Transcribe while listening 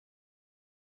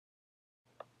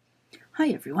Hi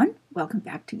everyone, welcome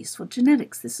back to Useful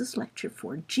Genetics. This is Lecture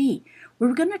 4G, where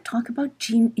we're going to talk about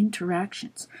gene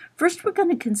interactions. First, we're going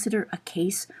to consider a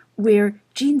case where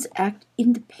genes act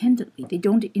independently. They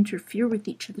don't interfere with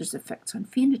each other's effects on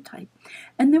phenotype.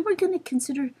 And then we're going to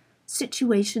consider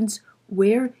situations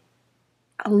where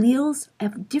alleles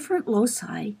of different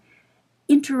loci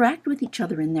interact with each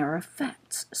other in their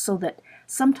effects, so that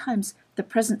sometimes the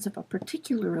presence of a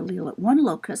particular allele at one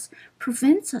locus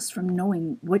prevents us from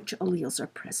knowing which alleles are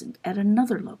present at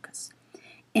another locus.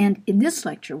 And in this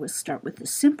lecture, we'll start with a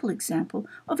simple example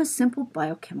of a simple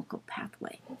biochemical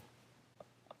pathway.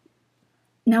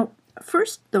 Now,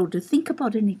 first, though, to think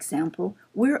about an example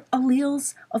where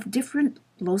alleles of different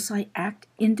loci act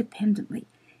independently.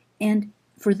 And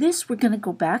for this, we're going to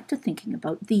go back to thinking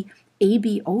about the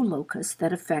ABO locus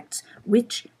that affects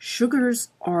which sugar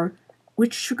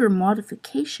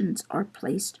modifications are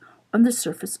placed on the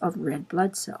surface of red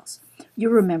blood cells. You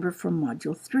remember from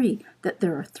Module 3 that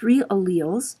there are three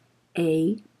alleles,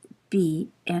 A, B,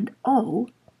 and O,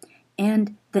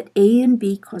 and that A and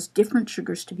B cause different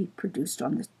sugars to be produced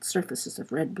on the surfaces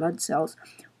of red blood cells.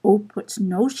 O puts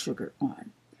no sugar on.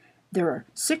 There are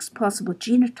 6 possible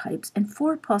genotypes and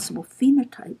 4 possible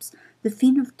phenotypes, the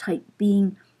phenotype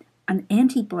being an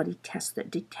antibody test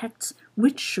that detects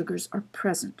which sugars are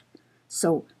present.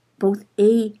 So both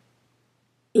A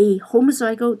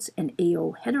homozygotes and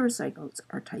AO heterozygotes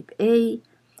are type A,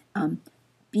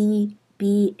 B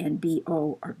and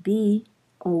BO are B,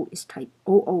 OO is type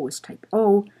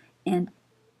O, and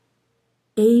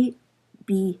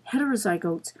AB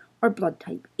heterozygotes are blood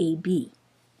type AB.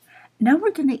 Now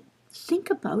we're going to think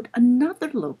about another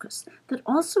locus that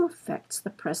also affects the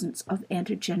presence of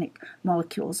antigenic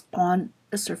molecules on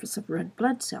the surface of red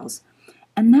blood cells,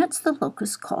 and that's the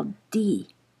locus called D.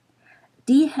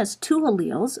 D has 2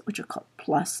 alleles, which are called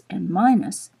plus and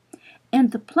minus,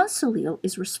 and the plus allele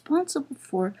is responsible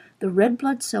for the red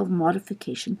blood cell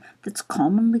modification that's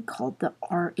commonly called the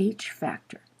Rh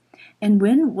factor. And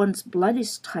when one's blood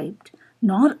is typed,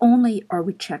 not only are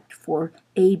we checked for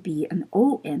A, B, and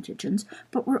O antigens,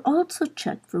 but we're also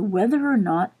checked for whether or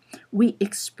not we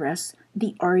express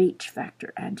the Rh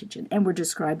factor antigen, and we're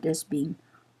described as being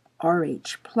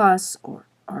Rh plus or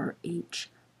Rh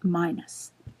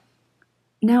minus.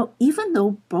 Now, even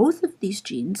though both of these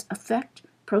genes affect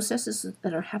processes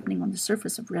that are happening on the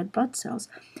surface of red blood cells,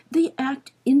 they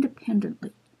act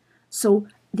independently. So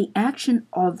the action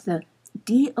of the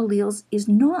D alleles is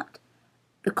not,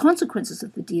 the consequences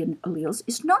of the D alleles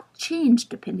is not changed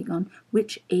depending on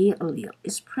which A allele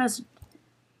is present.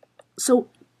 So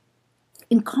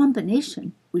in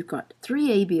combination, we've got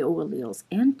 3 ABO alleles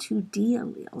and 2 D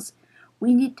alleles.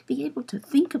 We need to be able to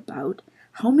think about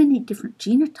how many different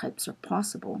genotypes are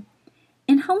possible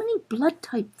and how many blood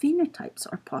type phenotypes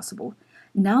are possible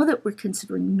now that we're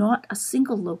considering not a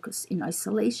single locus in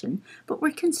isolation, but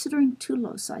we're considering 2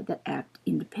 loci that act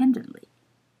independently.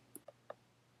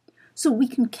 So we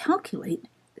can calculate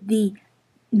the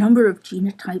number of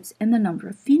genotypes and the number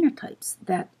of phenotypes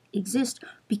that exist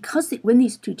because when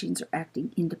these 2 genes are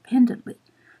acting independently.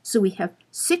 So we have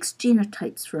 6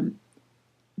 genotypes from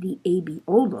the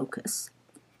ABO locus,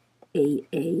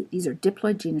 AA, these are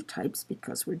diploid genotypes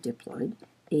because we're diploid,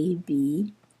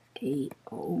 AB,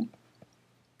 AO,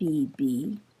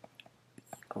 BB,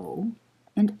 BO,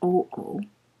 and OO.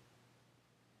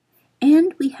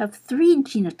 And we have 3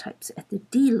 genotypes at the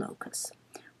D locus.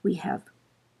 We have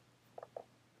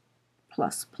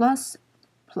plus plus,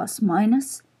 plus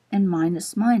minus, and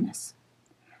minus minus.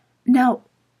 Now,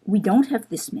 we don't have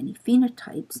this many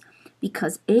phenotypes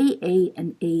because AA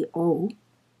and AO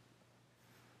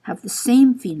have the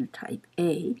same phenotype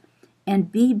A,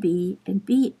 and BB and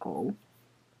BO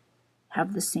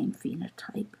have the same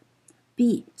phenotype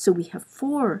B. So we have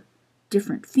 4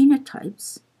 different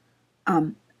phenotypes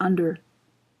under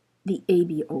the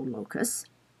ABO locus,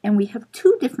 and we have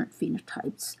 2 different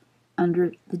phenotypes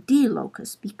under the D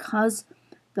locus because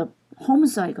the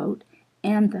homozygote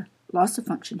and the loss of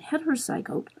function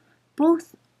heterozygote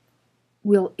both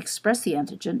will express the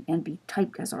antigen and be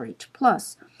typed as Rh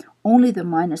plus. Only the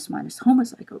minus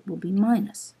homozygote will be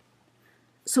minus.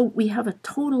 So we have a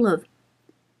total of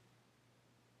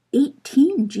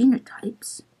 18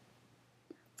 genotypes.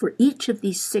 For each of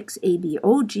these 6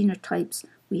 ABO genotypes,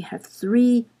 we have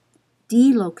 3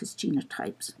 D locus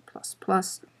genotypes, plus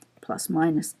plus, plus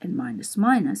minus, and minus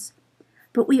minus.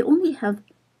 But we only have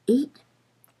 8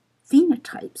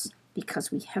 phenotypes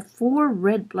because we have 4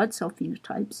 red blood cell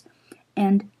phenotypes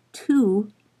and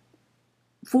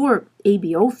 4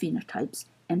 ABO phenotypes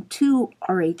and 2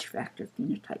 Rh factor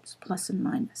phenotypes, plus and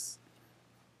minus.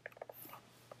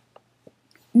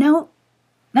 Now,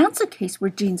 That's a case where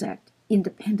genes act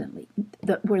independently,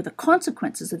 where the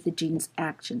consequences of the gene's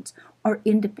actions are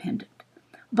independent.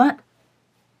 But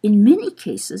in many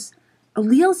cases,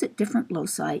 alleles at different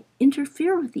loci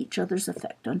interfere with each other's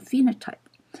effect on phenotype.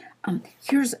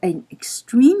 Here's an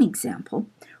extreme example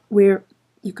where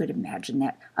you could imagine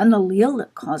that an allele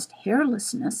that caused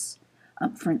hairlessness,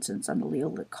 for instance, an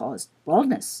allele that caused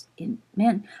baldness in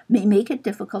men, may make it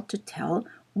difficult to tell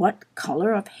what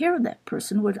color of hair that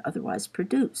person would otherwise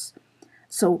produce.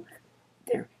 So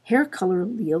their hair color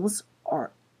alleles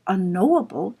are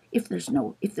unknowable if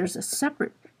there's a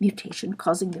separate mutation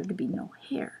causing there to be no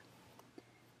hair.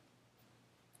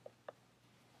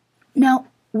 Now,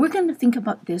 we're going to think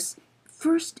about this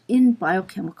first in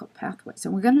biochemical pathways,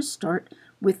 and we're going to start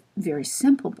with very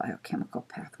simple biochemical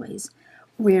pathways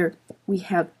where we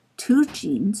have two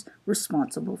genes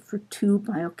responsible for two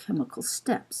biochemical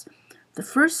steps. The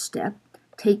first step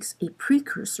takes a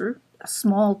precursor, a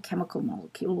small chemical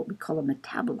molecule, what we call a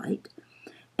metabolite,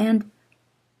 and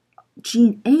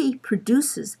gene A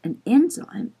produces an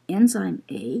enzyme, enzyme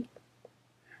A,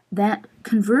 that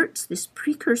converts this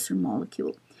precursor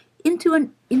molecule into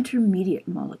an intermediate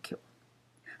molecule.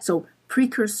 So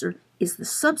precursor is the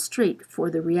substrate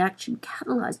for the reaction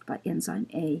catalyzed by enzyme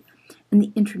A, and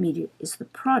the intermediate is the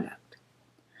product.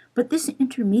 But this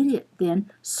intermediate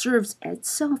then serves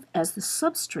itself as the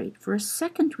substrate for a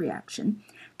second reaction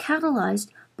catalyzed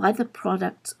by the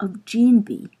products of gene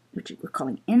B, which we're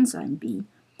calling enzyme B,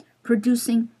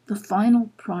 producing the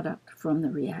final product from the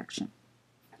reaction.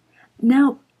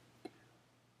 Now,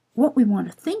 what we want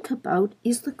to think about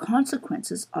is the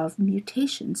consequences of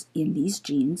mutations in these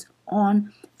genes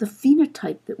on the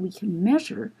phenotype that we can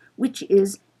measure, which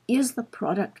is the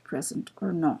product present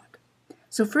or not?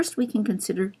 So first we can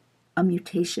consider a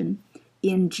mutation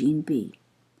in gene B.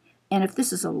 And if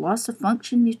this is a loss of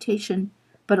function mutation,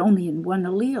 but only in one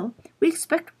allele, we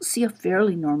expect we'll see a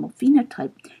fairly normal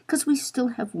phenotype because we still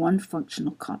have one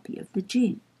functional copy of the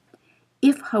gene.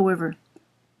 If, however,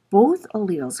 both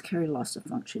alleles carry loss of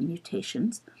function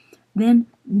mutations, then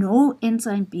no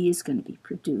enzyme B is going to be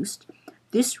produced.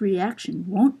 This reaction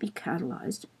won't be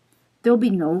catalyzed. There'll be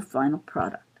no final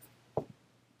product.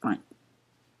 Fine.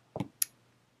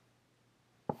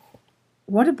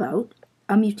 What about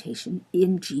a mutation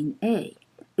in gene A?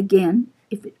 Again,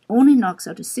 if it only knocks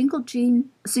out a single gene,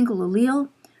 a single allele,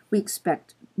 we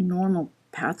expect normal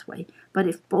pathway. But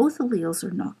if both alleles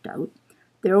are knocked out,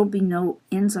 there will be no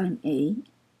enzyme A.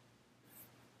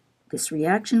 This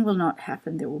reaction will not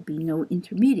happen. There will be no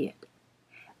intermediate.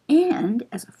 And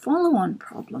as a follow-on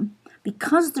problem,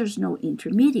 because there's no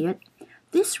intermediate,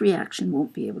 this reaction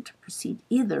won't be able to proceed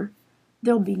either.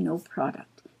 There'll be no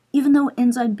product, even though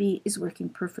enzyme B is working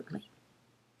perfectly.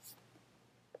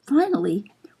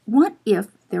 Finally, what if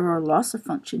there are loss of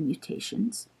function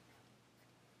mutations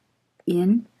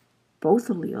in both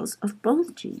alleles of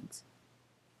both genes?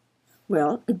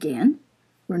 Well, again,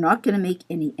 we're not going to make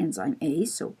any enzyme A,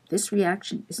 so this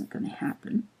reaction isn't going to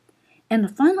happen. And the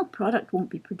final product won't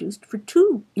be produced for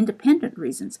two independent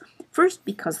reasons. First,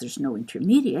 because there's no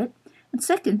intermediate, and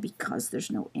second, because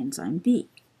there's no enzyme B.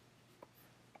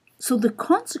 So the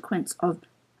consequence of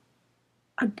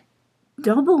a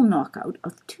double knockout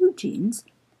of two genes,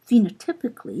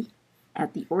 phenotypically,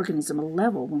 at the organismal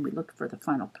level when we look for the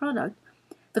final product,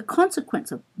 the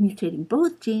consequence of mutating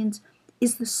both genes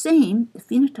is the same, the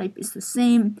phenotype is the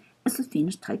same as the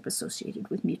phenotype associated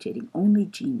with mutating only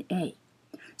gene A.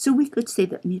 So we could say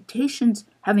that mutations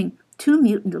having two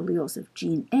mutant alleles of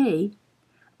gene A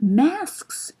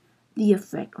masks the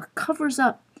effect or covers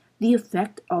up the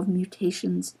effect of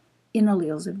mutations in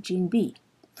alleles of gene B.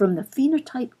 From the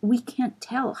phenotype, we can't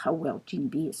tell how well gene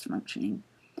B is functioning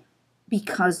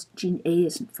because gene A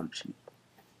isn't functioning.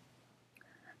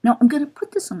 Now, I'm going to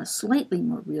put this on a slightly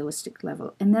more realistic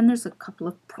level, and then there's a couple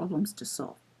of problems to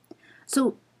solve.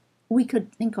 So we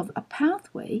could think of a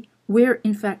pathway where,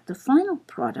 in fact, the final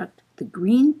product, the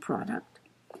green product,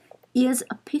 is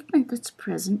a pigment that's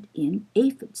present in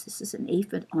aphids. This is an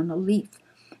aphid on a leaf.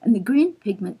 And the green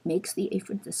pigment makes the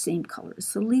aphid the same color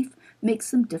as the leaf,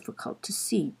 makes them difficult to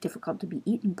see, difficult to be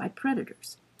eaten by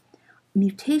predators.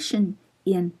 Mutation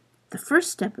in the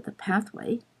first step of the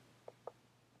pathway,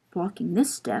 blocking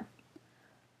this step,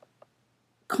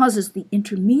 causes the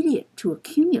intermediate to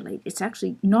accumulate. It's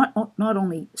actually not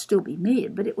only still be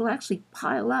made, but it will actually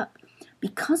pile up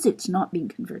because it's not being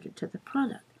converted to the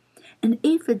product. And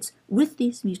aphids with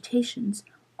these mutations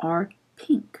are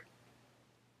pink.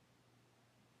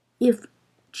 If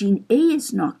gene A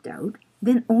is knocked out,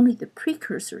 then only the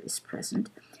precursor is present,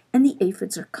 and the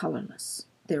aphids are colorless.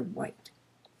 They're white.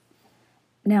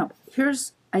 Now,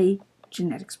 here's a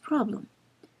genetics problem.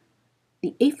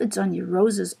 The aphids on your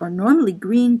roses are normally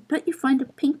green, but you find a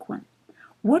pink one.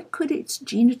 What could its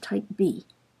genotype be?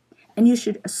 And you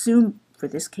should assume, for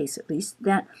this case at least,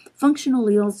 that functional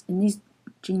alleles in these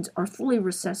genes are fully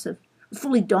recessive,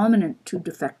 fully dominant to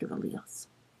defective alleles.